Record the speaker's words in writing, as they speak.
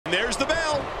There's the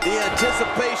bell. The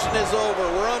anticipation is over.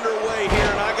 We're underway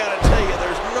here, and I gotta tell you,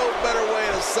 there's no better way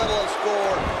to settle a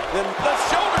score than the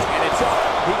shoulder. And it's up.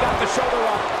 He got the shoulder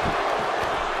up.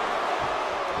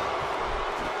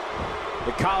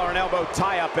 The collar and elbow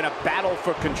tie-up in a battle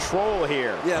for control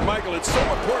here. Yeah, Michael, it's so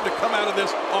important to come out of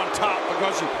this on top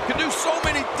because you can do so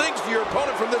many things to your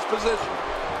opponent from this position.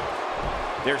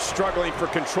 They're struggling for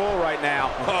control right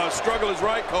now. Struggle is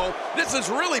right, Cole. This is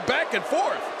really back and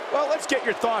forth. Well, let's get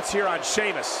your thoughts here on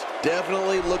Sheamus.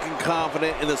 Definitely looking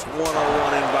confident in this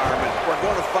one-on-one environment. We're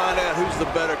going to find out who's the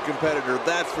better competitor,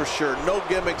 that's for sure. No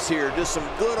gimmicks here, just some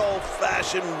good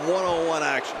old-fashioned one-on-one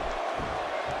action.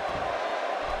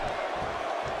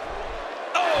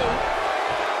 Oh!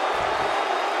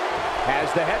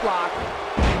 Has the headlock.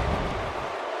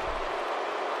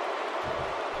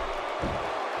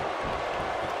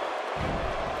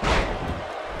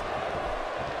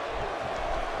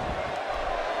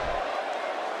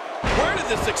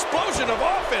 This explosion of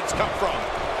offense come from?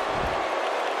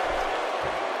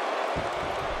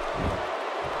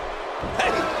 Hey,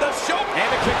 the show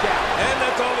and a kick out. And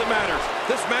that's all that matters.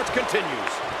 This match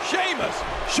continues. Sheamus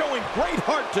showing great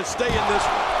heart to stay in this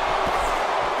one.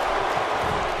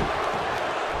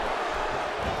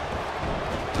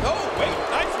 Oh, wait,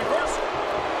 nice reversal.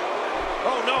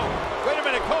 Oh, no. Wait a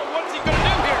minute, Cole, what's he going to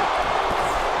do here?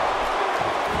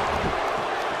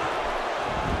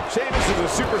 Sheamus is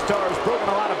a superstar who's broken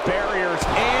a lot of barriers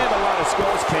and a lot of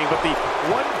skulls, King, but the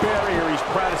one barrier he's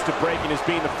proudest of breaking is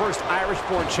being the first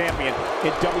Irish-born champion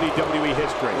in WWE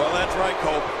history. Well, that's right,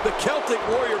 Cole. The Celtic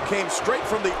Warrior came straight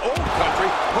from the old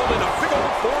country holding a big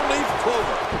old four-leaf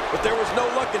clover. But there was no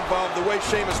luck involved the way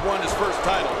Sheamus won his first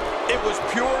title. It was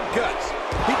pure guts.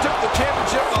 He took the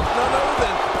championship off none other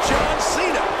than John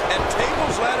Cena and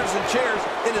tables, ladders, and chairs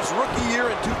in his rookie year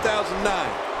in 2009.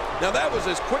 Now that was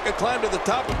as quick a climb to the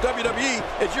top of WWE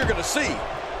as you're going to see.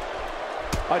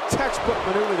 A textbook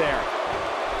maneuver there.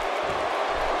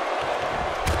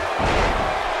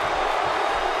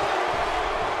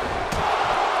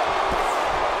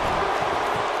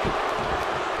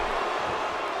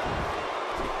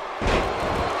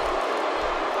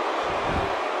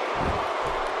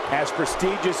 As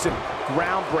prestigious and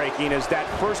groundbreaking as that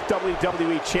first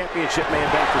WWE Championship may have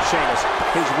been for Sheamus,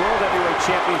 his World Heavyweight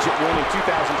Championship win in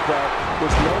 2012 was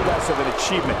no less of an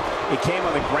achievement. It came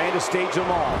on the grandest stage of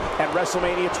them all at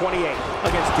WrestleMania 28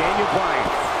 against Daniel Bryan.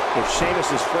 If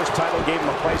Sheamus' first title gave him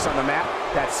a place on the map,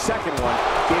 that second one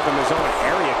gave him his own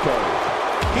area code.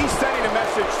 He's sending a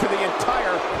message to the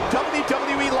entire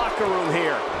WWE locker room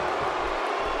here.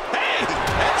 Hey,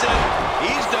 that's it.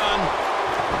 He's done.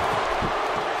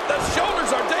 The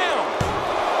shoulders are down.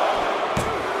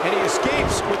 And he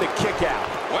escapes with a kick out.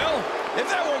 Well,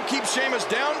 if that won't keep Sheamus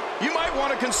down, you might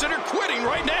want to consider quitting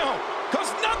right now,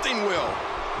 because nothing will.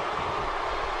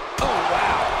 Oh,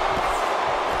 wow.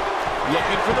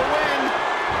 Looking for the win.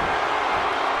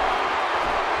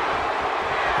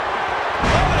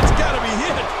 Well, that's got to be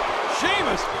it.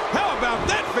 Sheamus, how about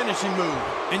that finishing move?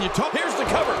 And you talk, here's the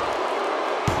cover.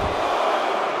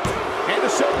 And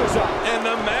the shoulders up. And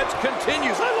the match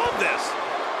continues. I love this.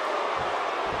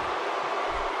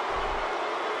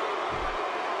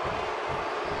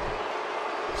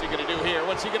 What's he going to do here?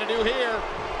 What's he going to do here?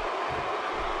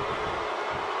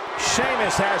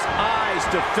 Sheamus has eyes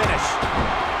to finish.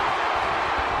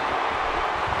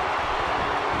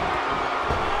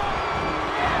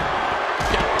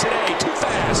 Got today, too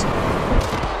fast.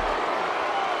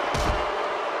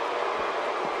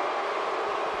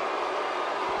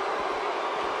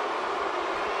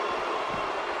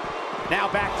 Now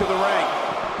back to the ring.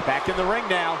 Back in the ring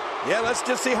now. Yeah, let's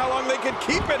just see how long they can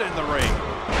keep it in the ring.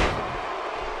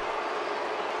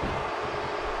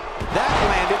 That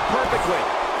landed perfectly.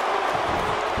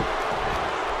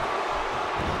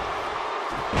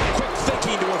 Quick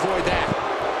thinking to avoid that.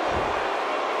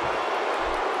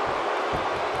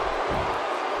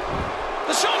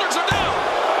 The shoulders are down.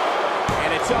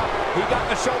 And it's up. He got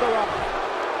the shoulder up.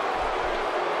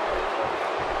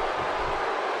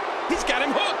 He's got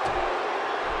him hooked.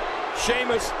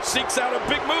 Sheamus seeks out a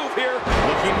big move here.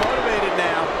 Looking motivated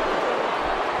now.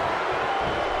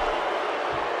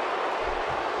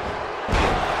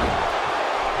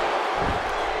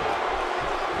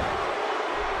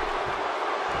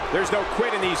 There's no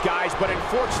quit in these guys, but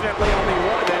unfortunately only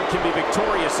one of them can be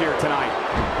victorious here tonight.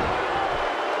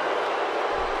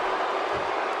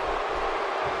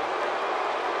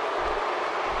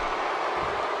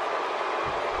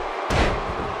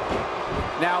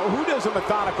 Now, who does a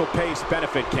methodical pace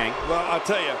benefit, King? Well, I'll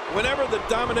tell you, whenever the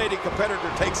dominating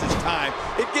competitor takes his time,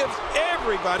 it gives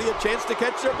everybody a chance to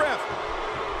catch their breath.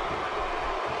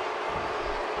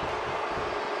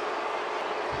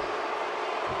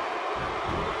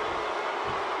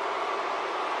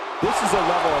 This is a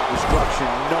level of destruction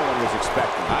no one was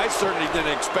expecting. I certainly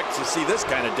didn't expect to see this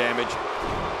kind of damage.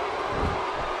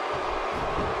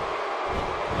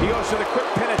 He goes for the quick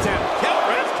pin attempt. Count,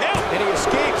 Ref, count. And he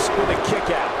escapes with a kick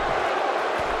out.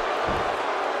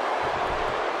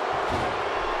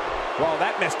 Well,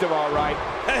 that missed him all right.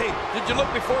 Hey, did you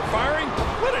look before firing?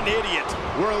 What an idiot.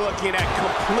 We're looking at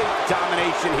complete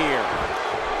domination here.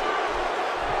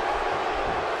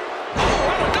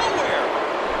 Oh, out of nowhere.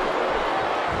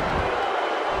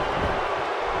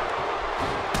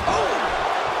 Oh.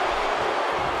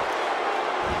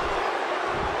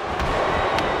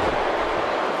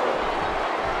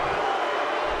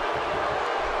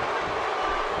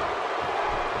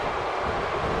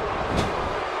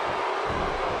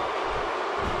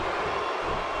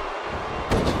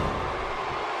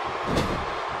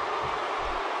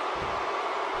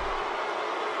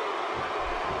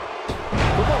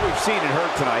 Seen and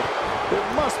heard tonight, there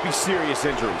must be serious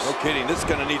injuries. No kidding, this is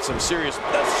going to need some serious...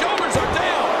 The shoulders are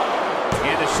down!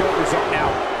 And the shoulders up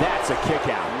now. That's a kick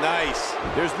out. Nice.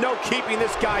 There's no keeping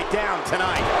this guy down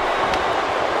tonight.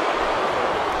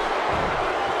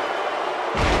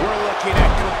 We're looking at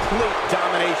complete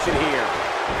domination here.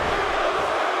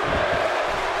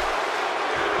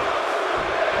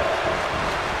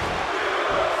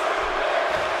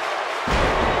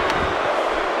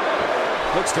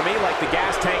 Looks to me like the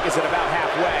gas tank is at about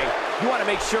halfway. You want to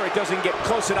make sure it doesn't get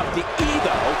close enough to E,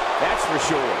 though. That's for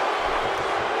sure.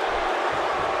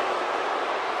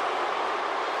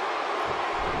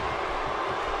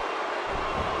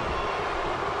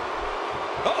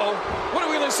 Uh-oh. What are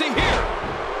we going to see here?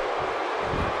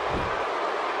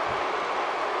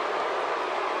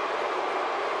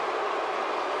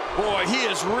 Boy, he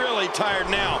is really tired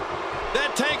now.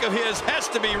 That tank of his has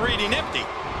to be reading empty.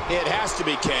 It has to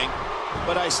be, King.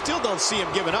 But I still don't see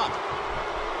him giving up.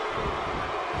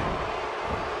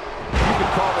 You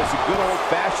could call this a good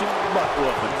old-fashioned butt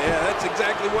whooping. Yeah, that's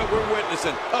exactly what we're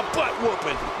witnessing. A butt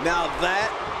whooping. Now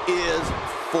that is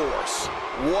force.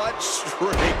 What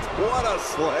strength. What a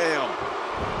slam.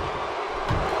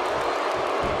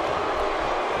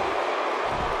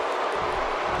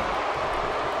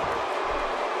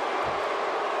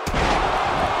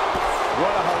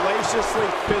 What a hellaciously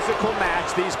physical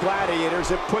match these gladiators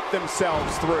have put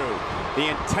themselves through.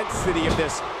 The intensity of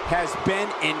this has been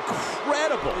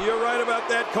incredible. You're right about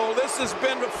that, Cole. This has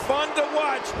been fun to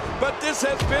watch, but this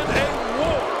has been a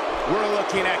war. We're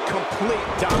looking at complete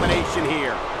domination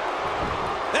here.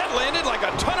 That landed like a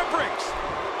ton of bricks.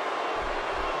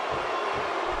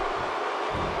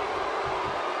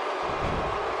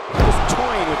 Just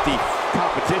toying with the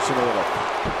competition a little.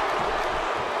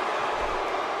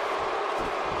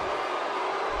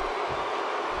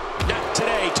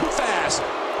 Today, too fast.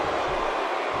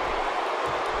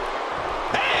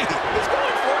 Hey, he's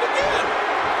going for it again.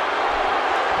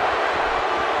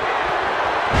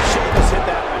 Sheamus hit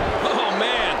that one. Oh,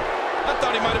 man. I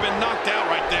thought he might have been knocked out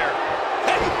right there.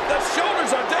 Hey, the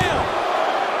shoulders are down.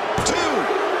 2.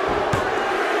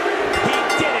 He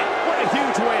did it. What a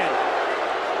huge win.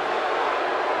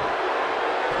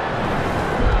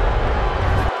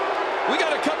 We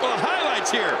got a couple of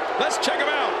highlights here. Let's check them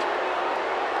out.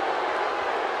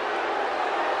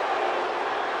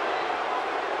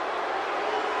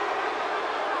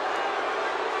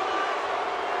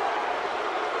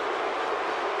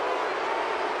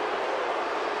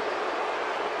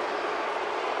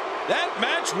 That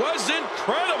match was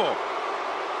incredible.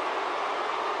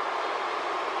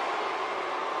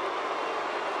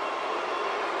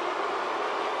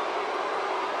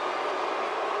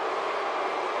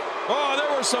 Oh,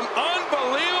 there were some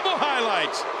unbelievable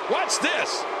highlights. Watch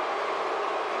this.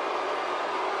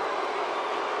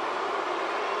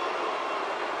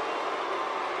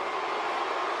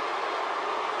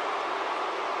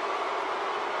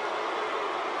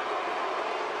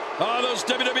 Oh, those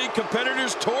WWE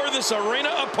competitors tore this arena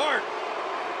apart.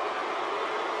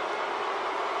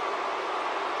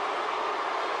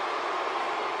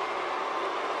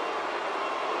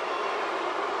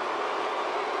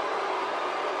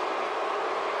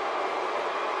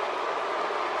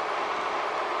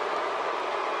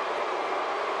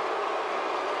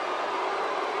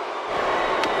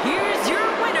 Here's your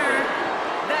winner,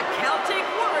 the Celtic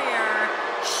Warrior,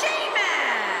 Sheamus.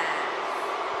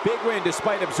 Big win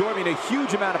despite absorbing a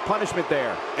huge amount of punishment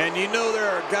there. And you know there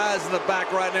are guys in the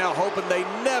back right now hoping they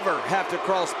never have to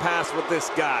cross paths with this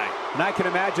guy. And I can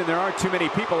imagine there aren't too many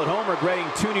people at home regretting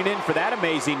tuning in for that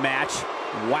amazing match.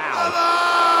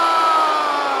 Wow.